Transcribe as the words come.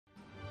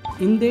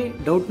ಹಿಂದೆ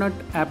ಡೌಟ್ನಟ್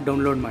app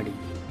download ಮಾಡಿ.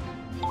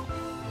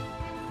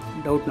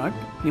 ಡೌಟ್ನಟ್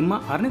ನಿಮ್ಮ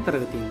 6ನೇ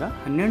ತರಗತಿಯಿಂದ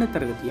 12ನೇ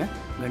ತರಗತಿಯ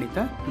ಗಣಿತ,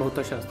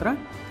 ಭೌತಶಾಸ್ತ್ರ,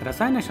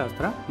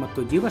 ರಸಾಯನಶಾಸ್ತ್ರ ಮತ್ತು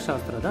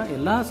ಜೀವಶಾಸ್ತ್ರದ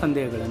ಎಲ್ಲ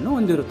ಸಂದೇಹಗಳನ್ನು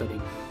ಹೊಂದಿರುತ್ತದೆ.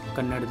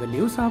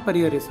 ಕನ್ನಡದಲ್ಲಿಯೂ ಸಹ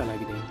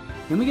ಪರಿಹರಿಸಲಾಗಿದೆ.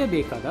 ನಿಮಗೆ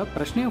ಬೇಕಾದ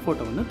ಪ್ರಶ್ನೆಯ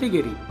ಫೋಟೋವನ್ನು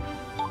ತೆಗೆಯಿರಿ,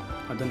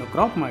 ಅದನ್ನು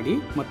ಕ್ರಾಪ್ ಮಾಡಿ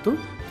ಮತ್ತು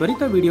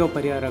ತ್ವರಿತ ವಿಡಿಯೋ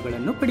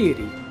ಪರಿಹಾರಗಳನ್ನು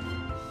ಪಡೆಯಿರಿ.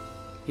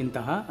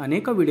 ಇಂತಹ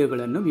ಅನೇಕ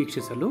ವಿಡಿಯೋಗಳನ್ನು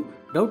ವೀಕ್ಷಿಸಲು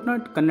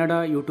ಡೌಟ್ನಟ್ ಕನ್ನಡ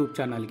ಯೂಟ್ಯೂಬ್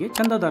ಚಾನಲ್ಗೆ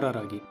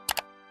ಚಂದಾದಾರರಾಗಿ.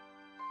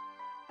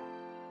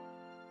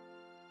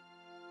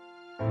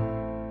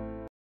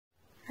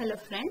 Hello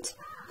friends,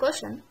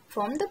 question: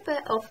 form the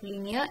pair of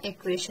linear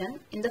equation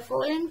in the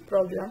following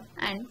problem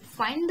and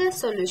find the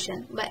solution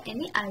by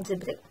any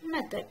algebraic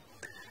method.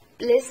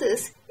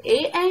 Places A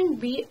and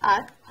B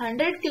are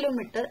 100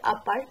 km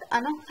apart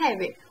on a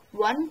highway.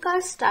 One car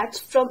starts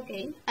from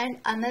A and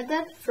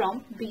another from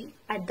B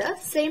at the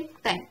same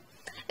time.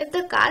 If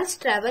the cars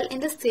travel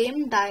in the same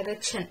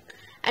direction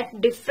at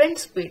different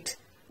speeds,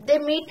 they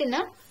meet in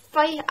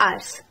 5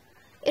 hours.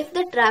 If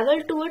they travel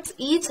towards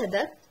each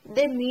other,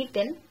 they meet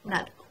in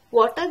null.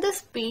 What are the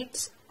speeds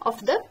of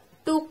the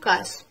two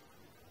cars?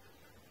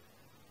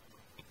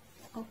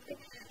 Okay.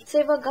 So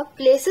ಇವಾಗ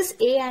places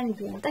A and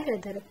B ಅಂತ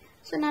ಹೇಳಿದ್ದಾರೆ.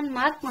 So ನಾನು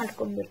mark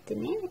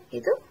ಮಾಡ್ಕೊಂಡ್ಬಿಡ್ತೀನಿ.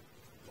 ಇದು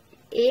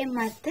A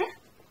ಮತ್ತೆ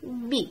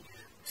B.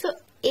 So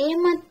A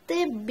ಮತ್ತೆ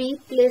B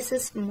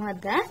places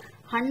ಮಧ್ಯೆ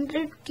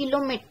 100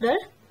 kilometre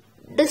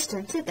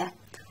distance ಇದೆ.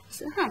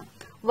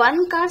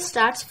 One car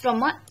starts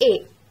from A.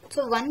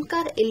 So one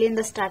car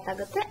ಇಲ್ಲಿಂದ ಸ್ಟಾರ್ಟ್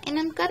ಆಗುತ್ತೆ,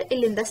 ಇನ್ನೊಂದು ಕಾರ್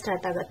ಇಲ್ಲಿಂದ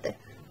ಸ್ಟಾರ್ಟ್ ಆಗುತ್ತೆ.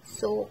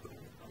 ಸೊ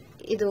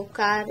ಇದು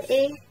ಕಾರ್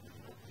A,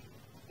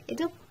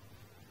 ಇದು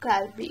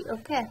ಕಾರ್ B.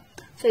 ಓಕೆ,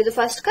 ಸೊ ಇದು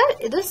ಫಸ್ಟ್ ಕಾರ್,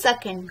 ಇದು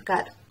second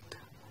car.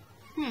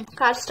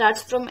 Car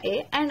starts from A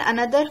and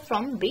another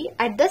from B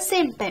at the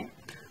same time.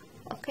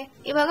 Okay,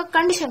 ಇವಾಗ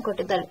ಕಂಡೀಷನ್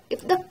ಕೊಟ್ಟಿದ್ದಾರೆ.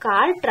 If the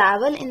car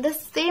travel in the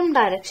same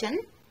direction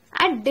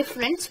at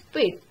different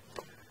speed.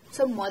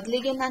 So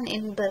ಮೊದಲಿಗೆ ನಾನು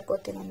ಏನ್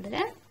ಬರ್ಕೋತೀನಿ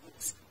ಅಂದ್ರೆ,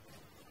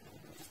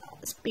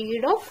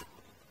 speed of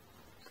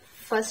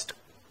first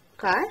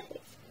car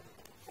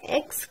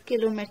x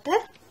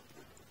kilometre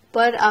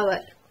per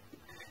hour.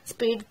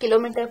 Speed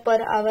kilometre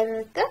per hour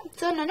ಇರುತ್ತೆ.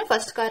 So ನಾನು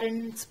first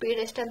ಕಾರಿನ speed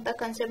ಎಷ್ಟಂತ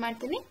ಕನ್ಸಿಡರ್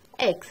ಮಾಡ್ತೀನಿ,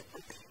 x.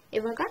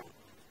 ಇವಾಗ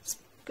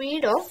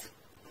speed of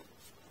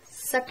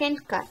second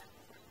car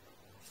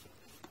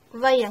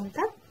y ಅಂತ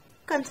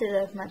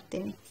ಕನ್ಸಿಡರ್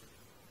ಮಾಡ್ತೀನಿ.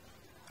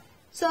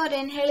 ಸೊ ಅವ್ರು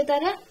ಏನ್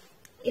ಹೇಳಿದ್ದಾರೆ,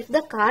 if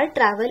the car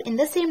travel in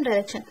the same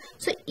direction.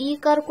 So ಈ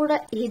ಕಾರ್ ಕೂಡ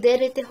ಇದೇ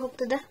ರೀತಿ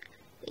ಹೋಗ್ತದೆ,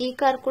 ಈ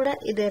ಕಾರ್ ಕೂಡ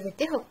ಇದೇ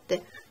ರೀತಿ ಹೋಗ್ತದೆ.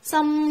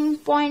 ಸಮ್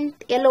ಪಾಯಿಂಟ್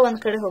ಎಲ್ಲೋ ಒಂದ್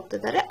ಕಡೆ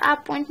ಹೋಗ್ತಿದ್ದಾರೆ, ಆ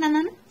ಪಾಯಿಂಟ್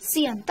ನಾನು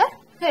ಸಿ ಅಂತ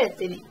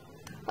ಹೇಳ್ತೀನಿ.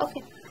 ಓಕೆ,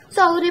 ಸೊ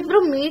ಅವರಿಬ್ರು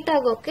ಮೀಟ್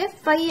ಆಗೋಕೆ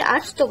 5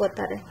 hours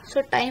ತಗೋತಾರೆ. ಸೊ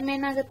ಟೈಮ್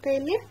ಏನಾಗುತ್ತೆ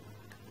ಇಲ್ಲಿ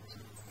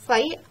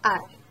 5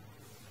 hours.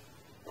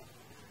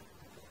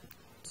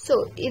 ಸೊ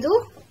ಇದು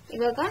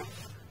ಇವಾಗ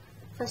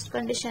ಫಸ್ಟ್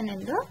ಕಂಡೀಷನ್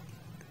ಎಂದು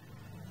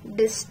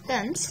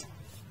distance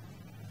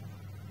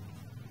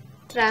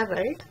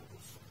travelled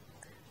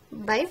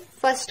by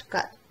first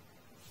car.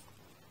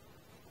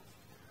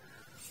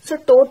 So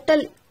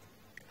total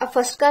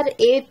first car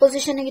A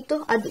position ಆಗಿತ್ತು,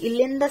 ಅದು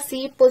ಇಲ್ಲಿಂದ C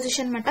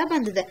ಪೊಸಿಷನ್ ಮಟ್ಟ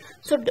ಬಂದಿದೆ.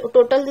 ಸೊ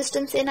ಟೋಟಲ್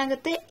ಡಿಸ್ಟೆನ್ಸ್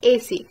ಏನಾಗುತ್ತೆ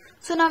AC.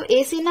 ಸೊ ನಾವು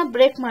AC ನ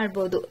ಬ್ರೇಕ್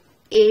ಮಾಡಬಹುದು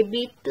AB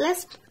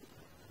ಪ್ಲಸ್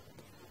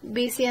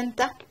BC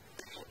ಅಂತ.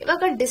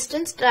 ಇವಾಗ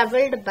distance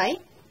travelled by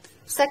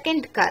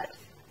second car,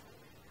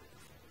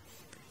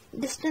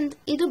 distance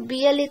ಇದು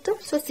B ಅಲ್ಲಿ ಇತ್ತು,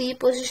 ಸೊ C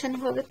ಪೊಸಿಷನ್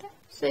ಹೋಗುತ್ತೆ.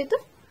 ಸೊ ಇದು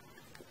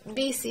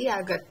BC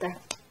ಆಗತ್ತೆ.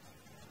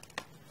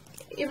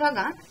 ಇವಾಗ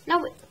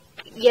ನಾವು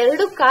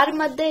ಎರಡು ಕಾರ್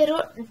ಮಧ್ಯೆ ಇರೋ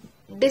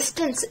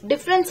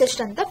ಡಿಫರೆನ್ಸ್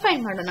ಎಷ್ಟಂತ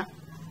ಫೈಂಡ್ ಮಾಡೋಣ.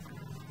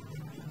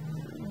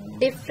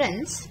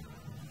 Difference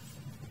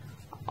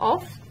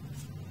of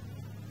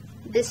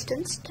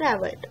distance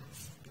travelled.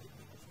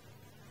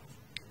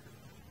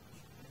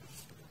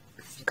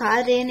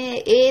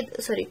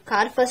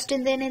 Car first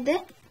ಇಂದ ಏನಿದೆ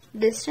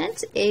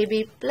distance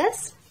AB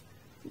plus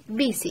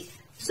BC.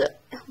 So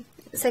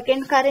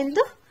second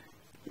ಕಾರಿಂದು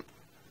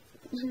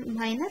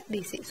minus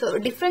BC. So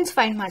difference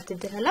find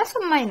ಮಾಡ್ತಿದ್ದೀರಲ್ಲ, so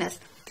minus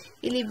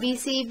ಇಲ್ಲಿ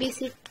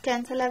BC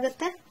ಕ್ಯಾನ್ಸಲ್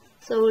ಆಗುತ್ತೆ.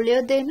 So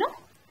ಉಳಿಯೋದೇನು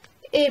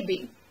AB.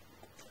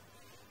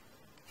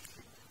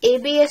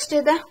 AB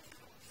ಎಷ್ಟಿದೆ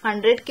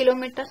 100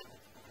 ಕಿಲೋಮೀಟರ್.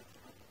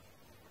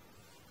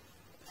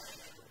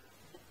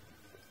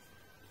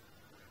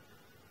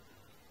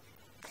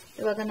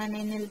 ಇವಾಗ ನಾನು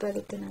ಏನೇಳಿ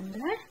ಬರುತ್ತೇನೆ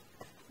ಅಂದ್ರೆ,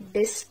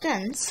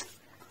 distance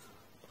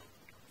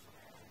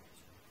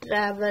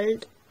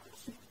travelled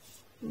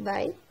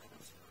by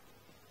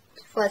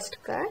first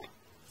car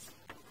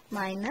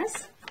minus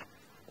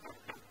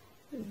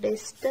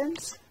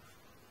distance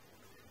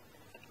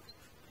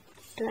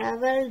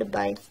travelled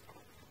by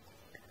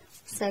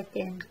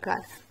second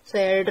car. So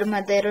ಎರಡರ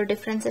ಮಧ್ಯೆ ಇರೋ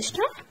ಡಿಫರೆನ್ಸ್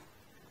ಎಷ್ಟು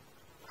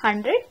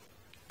 100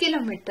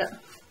 ಕಿಲೋಮೀಟರ್.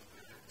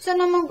 ಸೊ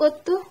ನಮಗ್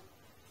ಗೊತ್ತು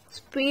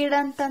ಸ್ಪೀಡ್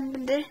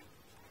ಅಂತಂದ್ರೆ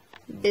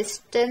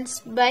ಡಿಸ್ಟೆನ್ಸ್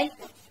ಬೈ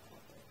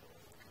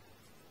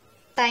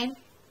ಟೈಮ್.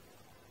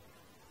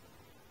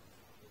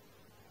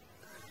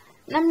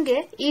 ನಮ್ಗೆ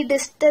ಈ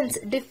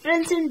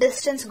ಡಿಫರೆನ್ಸ್ ಇನ್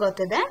ಡಿಸ್ಟೆನ್ಸ್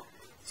ಗೊತ್ತಿದೆ.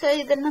 ಸೊ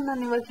ಇದನ್ನ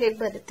ನಾನು ಇವಾಗ ಹೇಗೆ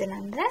ಬರುತ್ತೇನೆ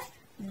ಅಂದ್ರೆ,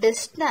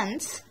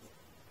 distance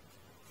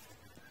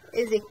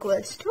is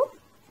equals to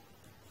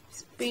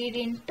speed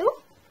into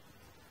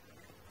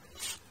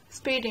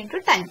speed into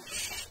time.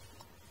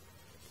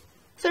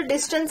 So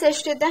distance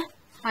ಎಷ್ಟಿದೆ?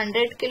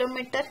 100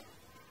 ಕಿಲೋಮೀಟರ್.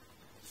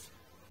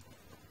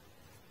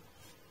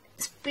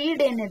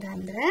 ಸ್ಪೀಡ್ ಏನಿದೆ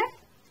ಅಂದ್ರೆ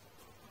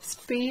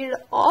speed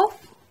of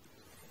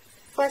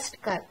first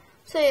car.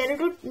 So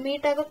ಎರಡು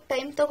ಮೀಟ್ ಆಗೋಕ್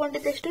ಟೈಮ್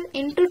ತಗೊಂಡಿದ್ದೆಷ್ಟು?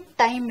 ಇಂಟು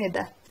ಟೈಮ್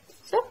ಇದೆ.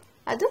 ಸೊ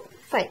ಅದು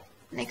 5.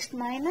 Next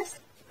minus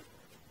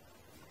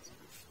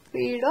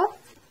speed of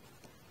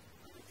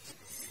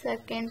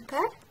second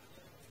car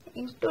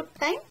into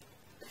time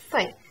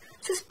 5.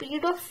 So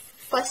speed of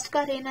first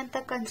car ಏನಂತ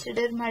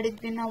consider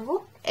ಮಾಡಿದ್ವಿ ನಾವು?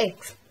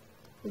 X.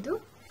 ಇದು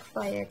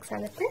 5x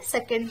ಆಗುತ್ತೆ.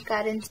 ಸೆಕೆಂಡ್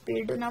ಕಾರಿನ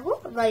ಸ್ಪೀಡ್ ನಾವು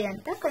y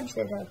ಅಂತ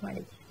ಕನ್ಸಿಡರ್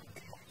ಮಾಡಿದ್ವಿ.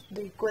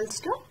 ಇದು ಈಕ್ವಲ್ಸ್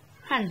ಟು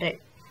 100.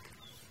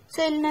 ಸೊ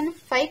ಇಲ್ಲಿ ನಾನು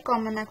 5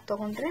 ಕಾಮನ್ ಆಗಿ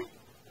ತಗೊಂಡ್ರೆ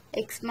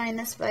x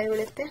ಮೈನಸ್ 5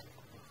 ಉಳಿಯುತ್ತೆ.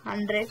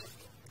 100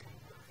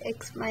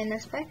 x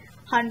ಮೈನಸ್ 5.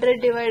 100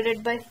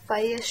 ಡಿವೈಡೆಡ್ ಬೈ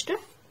 5 ಎಷ್ಟು?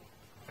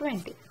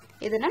 20.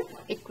 ಇದು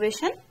ನಮ್ಮ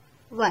ಇಕ್ವೇಶನ್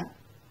 1.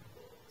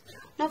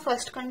 ನಾವು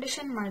ಫಸ್ಟ್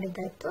ಕಂಡೀಷನ್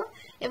ಮಾಡಿದ್ದಾಯ್ತು.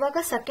 ಇವಾಗ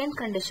ಸೆಕೆಂಡ್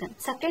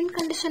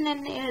ಕಂಡೀಷನ್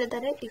ಏನ್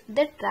ಹೇಳಿದ್ದಾರೆ? If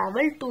they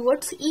travel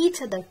towards each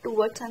other.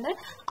 Towards ಅಂದ್ರೆ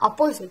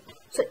ಅಪೋಸಿಟ್.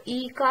 ಸೊ ಈ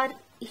ಕಾರ್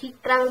ಹೀಗೆ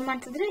ಟ್ರಾವೆಲ್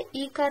ಮಾಡ್ತಿದ್ರೆ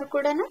ಈ ಕಾರ್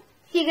ಕೂಡ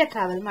ಹೀಗೆ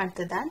ಟ್ರಾವೆಲ್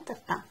ಮಾಡ್ತಿದ್ದ ಅಂತ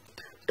ಅರ್ಥ.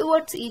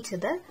 Towards each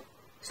other.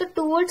 So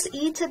towards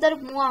each other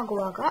move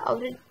ಆಗುವಾಗ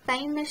ಅವ್ರಿಗೆ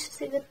ಟೈಮ್ ಎಷ್ಟು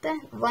ಸಿಗುತ್ತೆ?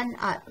 1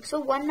 hour. ಸೊ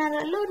 1 hour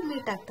ಅಲ್ಲಿ ಅವ್ರು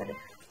ಮೀಟ್ ಆಗ್ತಾರೆ.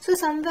 ಸೊ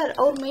ಸಮ್ವೇರ್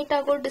ಅವ್ರು ಮೀಟ್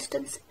ಆಗೋ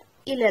ಡಿಸ್ಟೆನ್ಸ್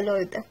ಇಲ್ಲೆಲ್ಲೋ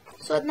ಇದೆ.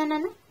 ಸೊ ಅದನ್ನ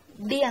ನಾನು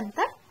ಡಿ ಅಂತ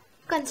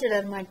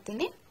ಕನ್ಸಿಡರ್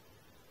ಮಾಡ್ತೀನಿ.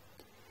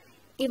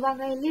 ಇವಾಗ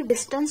ಇಲ್ಲಿ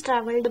distance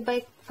travelled by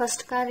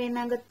first car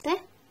ಏನಾಗುತ್ತೆ?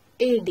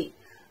 AD.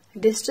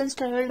 Distance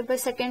travelled by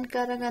second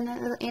car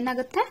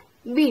ಏನಾಗುತ್ತೆ?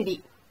 BD.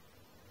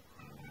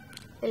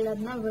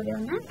 ಎಲ್ಲದನ್ನ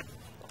ಬರೆಯೋಣ.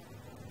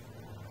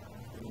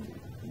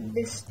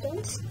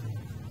 Distance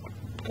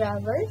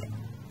travelled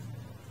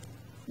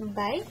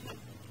by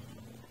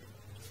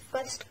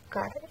first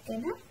car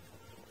ಏನು?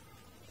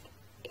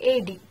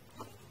 AD.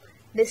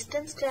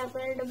 Distance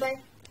travelled by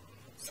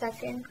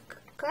second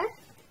car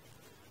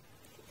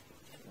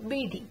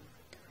BD.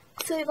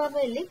 So ಇವಾಗ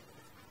ಇಲ್ಲಿ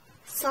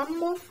ಸಮ್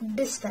ಆಫ್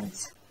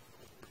ಡಿಸ್ಟೆನ್ಸ್.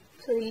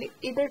 ಸೊ ಇಲ್ಲಿ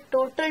ಇದು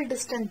ಟೋಟಲ್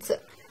ಡಿಸ್ಟೆನ್ಸ್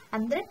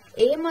ಅಂದ್ರೆ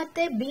A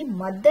ಮತ್ತೆ ಬಿ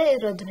ಮಧ್ಯೆ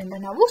ಇರೋದ್ರಿಂದ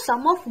ನಾವು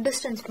ಸಮ್ ಆಫ್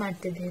ಡಿಸ್ಟೆನ್ಸ್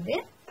ಮಾಡ್ತಿದ್ದೀವಿ.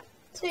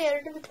 ಸೊ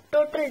ಎರಡು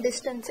ಟೋಟಲ್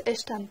ಡಿಸ್ಟೆನ್ಸ್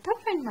ಎಷ್ಟು ಅಂತ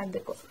ಫೈಂಡ್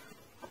ಮಾಡಬೇಕು.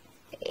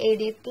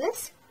 AD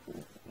ಪ್ಲಸ್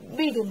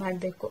BD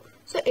ಮಾಡಬೇಕು.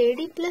 ಸೊ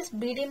AD ಪ್ಲಸ್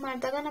BD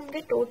ಮಾಡಿದಾಗ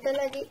ನಮಗೆ ಟೋಟಲ್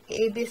ಆಗಿ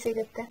AB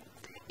ಸಿಗುತ್ತೆ.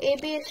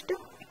 AB ಎಷ್ಟು?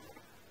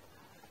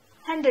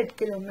 100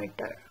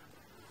 ಕಿಲೋಮೀಟರ್.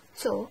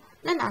 ಸೊ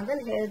ನಾನು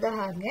ಆಗಲ್ಲಿ ಹೇಳಿದ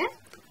ಹಾಗೆ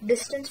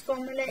ಡಿಸ್ಟೆನ್ಸ್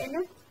ಫಾರ್ಮುಲಾ ಏನು?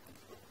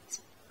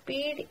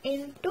 Speed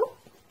into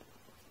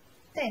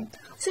time.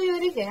 ಸೊ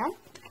ಇವರಿಗೆ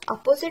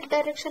ಅಪೋಸಿಟ್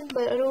ಡೈರೆಕ್ಷನ್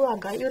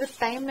ಬರುವಾಗ ಇವ್ರಿಗೆ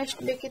ಟೈಮ್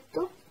ಎಷ್ಟು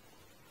ಬೇಕಿತ್ತು?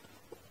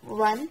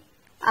 1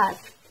 hour.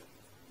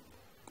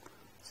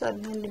 ಸೊ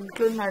ಅದನ್ನ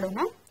ಇನ್ಕ್ಲೂಡ್ ಮಾಡೋಣ.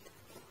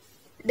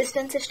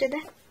 ಡಿಸ್ಟೆನ್ಸ್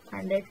ಎಷ್ಟಿದೆ?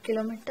 100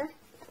 kilometre.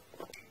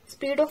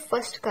 Speed of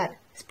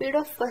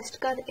first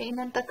car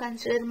ಏನಂತ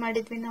ಕನ್ಸಿಡರ್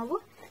ಮಾಡಿದ್ವಿ ನಾವು?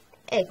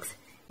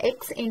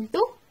 X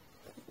into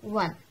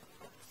 1.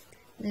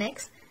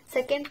 Next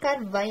second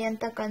car y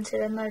ಅಂತ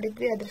ಕನ್ಸಿಡರ್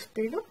ಮಾಡಿದ್ವಿ, ಅದ್ರ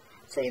ಸ್ಪೀಡು.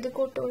 ಸೊ ಇದು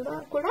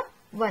ಕೂಡ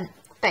 1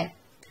 time.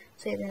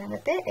 So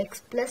ಇದೇನಾಗುತ್ತೆ? x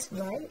plus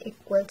y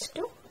equals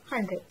to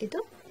 100. ಇದು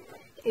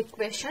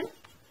ಇಕ್ವೇಶನ್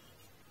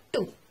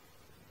 2.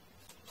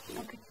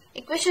 ಓಕೆ.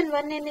 ಇಕ್ವೇಶನ್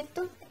 1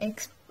 ಏನಿತ್ತು?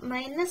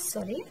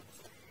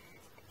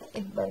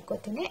 ಇದು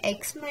ಬರ್ಕೋತೀನಿ.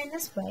 x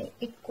minus y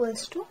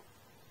equals to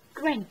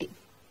 20.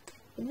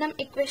 ಇದು ನಮ್ಮ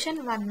ಇಕ್ವೇಶನ್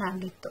 1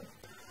 ಆಗಿತ್ತು.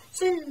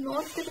 ಸೊ ಇಲ್ಲಿ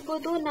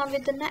ನೋಡ್ತಿರ್ಬೋದು, ನಾವು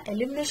ಇದನ್ನ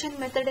ಎಲಿಮಿನೇಷನ್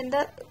ಮೆಥಡ್ ಇಂದ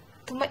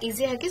ತುಂಬಾ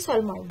ಈಸಿಯಾಗಿ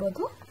ಸಾಲ್ವ್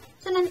ಮಾಡಬಹುದು.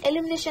 ಸೊ ನಾನು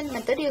ಎಲಿಮಿನೇಷನ್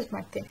ಮೆಥಡ್ ಯೂಸ್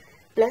ಮಾಡ್ತೀನಿ.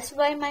 Plus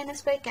y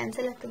minus y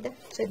cancel ಆಗ್ತದೆ.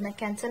 ಸೊ ಇದನ್ನ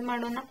ಕ್ಯಾನ್ಸಲ್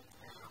ಮಾಡೋಣ.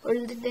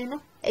 ಉಳಿದಿದ್ದೇನು?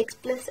 x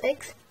plus x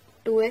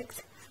 2x.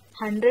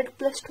 100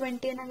 plus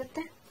 20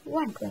 ಏನಾಗುತ್ತೆ?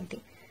 120.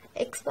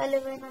 x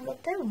ವ್ಯಾಲ್ಯೂ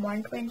ಏನಾಗುತ್ತೆ?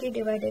 120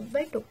 divided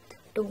by 2.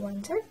 2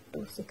 1s are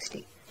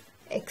 260.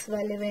 x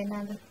value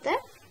ಏನಾಗುತ್ತೆ?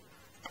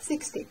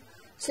 60.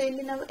 ಸೊ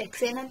ಇಲ್ಲಿ ನಾವು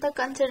x ಏನಂತ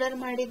ಕನ್ಸಿಡರ್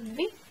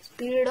ಮಾಡಿದ್ವಿ?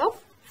 Speed of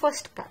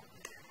first car.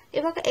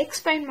 ಇವಾಗ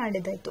x ಫೈಂಡ್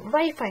ಮಾಡಿದಾಯ್ತು,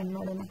 y ಫೈಂಡ್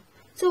ಮಾಡೋಣ.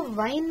 ಸೊ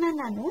y ನ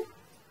ನಾನು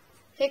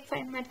ಹೇಗೆ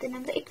ಫೈಂಡ್ ಮಾಡ್ತೀನಿ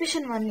ಅಂದ್ರೆ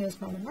ಇಕ್ವೇಶನ್ 1 ಯೂಸ್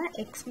ಮಾಡೋಣ.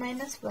 x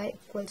minus y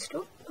equals to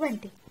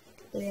 20.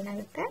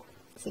 ಇದೇನಾಗುತ್ತೆ?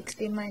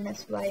 60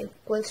 minus y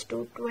equals to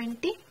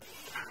 20.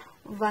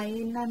 y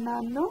ನ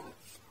ನಾನು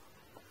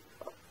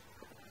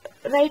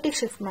ರೈಟಿಗೆ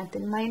ಶಿಫ್ಟ್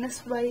ಮಾಡ್ತೀನಿ. ಮೈನಸ್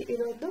y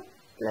ಇರೋದು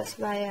ಪ್ಲಸ್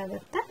y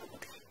ಆಗುತ್ತೆ.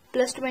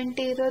 ಪ್ಲಸ್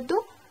 20 ಇರೋದು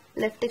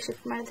ಲೆಫ್ಟಿಗೆ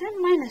ಶಿಫ್ಟ್ ಮಾಡಿದ್ರೆ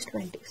ಮೈನಸ್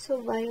 20. ಸೊ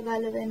y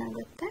ವ್ಯಾಲ್ಯೂ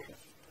ಏನಾಗುತ್ತೆ?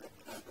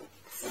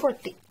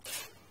 40.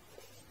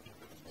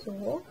 So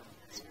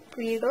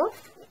speed of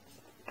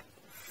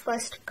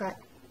first car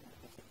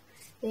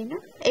ಏನು?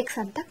 x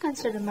ಅಂತ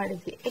ಕನ್ಸಿಡರ್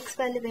ಮಾಡಿದ್ವಿ. x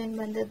ವ್ಯಾಲ್ಯೂ ಏನು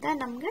ಬಂದಿದೆ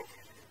ನಮಗೆ?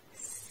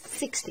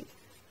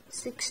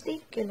 60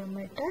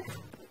 kilometre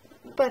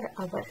per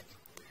hour.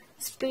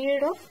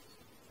 Speed of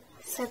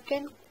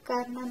second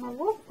ಕಾರ್ನ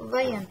ನಾವು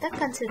y ಅಂತ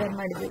ಕನ್ಸಿಡರ್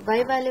ಮಾಡಿದ್ವಿ.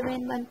 y ವ್ಯಾಲ್ಯೂ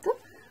ಏನು ಬಂತು?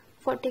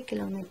 40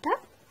 ಕಿಲೋಮೀಟರ್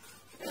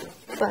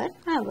ಪರ್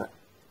ಅವರ್.